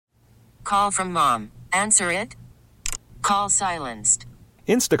Call from mom. Answer it. Call silenced.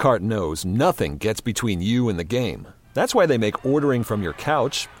 Instacart knows nothing gets between you and the game. That's why they make ordering from your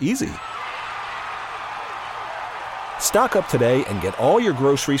couch easy. Stock up today and get all your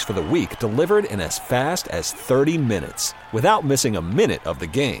groceries for the week delivered in as fast as 30 minutes without missing a minute of the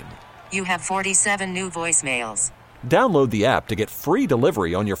game. You have 47 new voicemails. Download the app to get free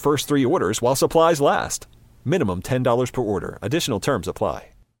delivery on your first 3 orders while supplies last. Minimum $10 per order. Additional terms apply.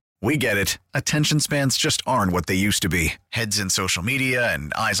 We get it. Attention spans just aren't what they used to be. Heads in social media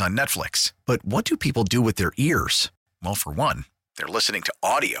and eyes on Netflix. But what do people do with their ears? Well, for one, they're listening to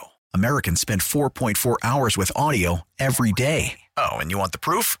audio. Americans spend 4.4 hours with audio every day. Oh, and you want the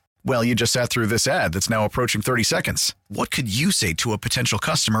proof? Well, you just sat through this ad that's now approaching 30 seconds. What could you say to a potential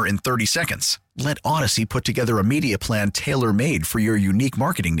customer in 30 seconds? Let Odyssey put together a media plan tailor-made for your unique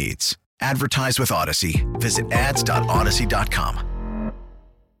marketing needs. Advertise with Odyssey. Visit ads.odyssey.com.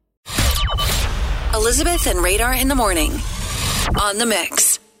 Elizabeth and Radar in the morning on The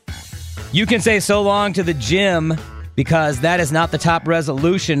Mix. You can say so long to the gym because that is not the top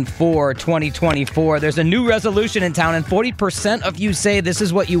resolution for 2024. There's a new resolution in town, and 40% of you say this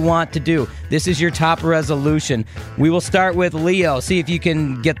is what you want to do. This is your top resolution. We will start with Leo. See if you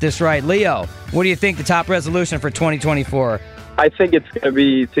can get this right. Leo, what do you think the top resolution for 2024? I think it's going to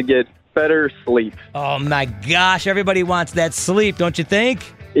be to get better sleep. Oh, my gosh. Everybody wants that sleep, don't you think?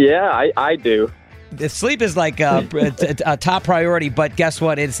 Yeah, I do. The sleep is like a top priority, but guess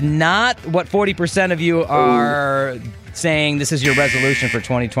what? It's not what 40% of you are saying this is your resolution for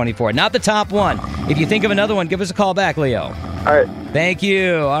 2024. Not the top one. If you think of another one, give us a call back, Leo. All right. Thank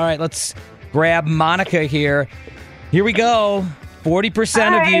you. All right, let's grab Monica here. Here we go.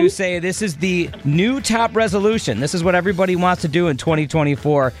 40% of you say this is the new top resolution. This is what everybody wants to do in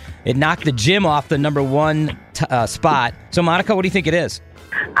 2024. It knocked the gym off the number one spot. So, Monica, what do you think it is?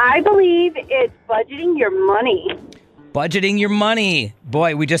 I believe it's budgeting your money. Budgeting your money.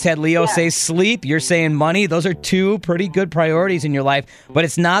 Boy, we just had Leo say sleep. You're saying money. Those are two pretty good priorities in your life, but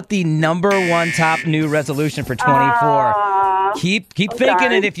it's not the number one top new resolution for 24. Keep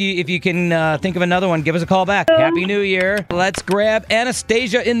thinking it. If you can think of another one, give us a call back. Happy New Year. Let's grab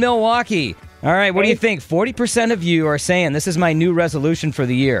Anastasia in Milwaukee. All right, what do you think? 40% of you are saying this is my new resolution for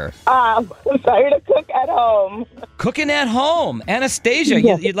the year. I'm sorry to cook at home. Cooking at home. Anastasia,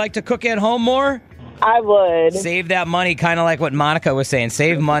 you'd like to cook at home more? I would. Save that money, kind of like what Monica was saying.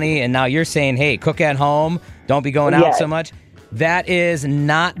 Save money, and now you're saying, hey, cook at home. Don't be going out so much. That is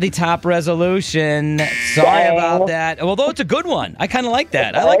not the top resolution. Sorry about that. Although it's a good one. I kind of like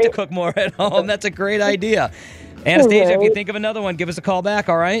that. I like to cook more at home. That's a great idea. Anastasia, if you think of another one, give us a call back,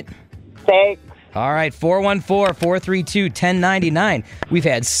 all right? Thanks. All right, 414-432-1099. We've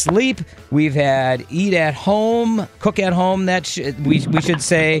had sleep. We've had eat at home, cook at home. We should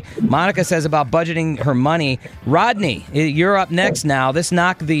say. Monica says about budgeting her money. Rodney, you're up next now. This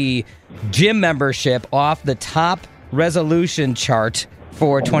knocked the gym membership off the top resolution chart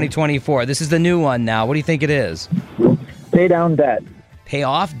for 2024. This is the new one now. What do you think it is? Pay down debt. Pay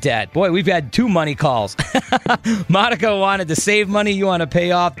off debt. Boy, we've had 2 money calls. Monica wanted to save money. You want to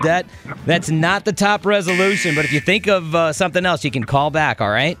pay off debt. That's not the top resolution, but if you think of something else, you can call back, all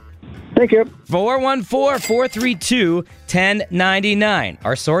right? Thank you. 414-432-1099.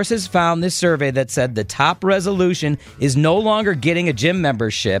 Our sources found this survey that said the top resolution is no longer getting a gym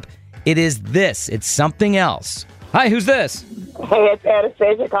membership. It is this. It's something else. Hi, who's this? Hey, it's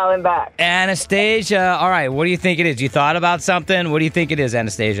Anastasia calling back. Anastasia. All right, what do you think it is? You thought about something? What do you think it is,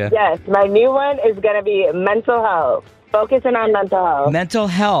 Anastasia? Yes, my new one is going to be mental health. Focusing on mental health. Mental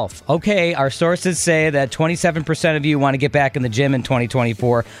health. Okay, our sources say that 27% of you want to get back in the gym in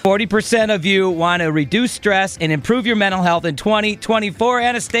 2024. 40% of you want to reduce stress and improve your mental health in 2024.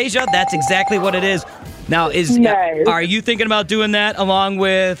 Anastasia, that's exactly what it is. Now, Nice. Are you thinking about doing that along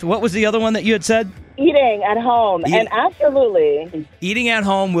with, what was the other one that you had said? Eating at home, and absolutely. Eating at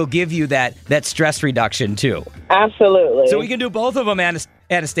home will give you that stress reduction, too. Absolutely. So we can do both of them,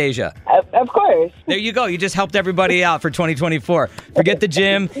 Anastasia. Of course. There you go. You just helped everybody out for 2024. Forget the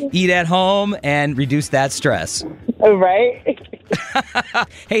gym, eat at home, and reduce that stress. Right?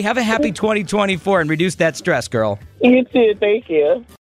 Hey, have a happy 2024 and reduce that stress, girl. You too. Thank you.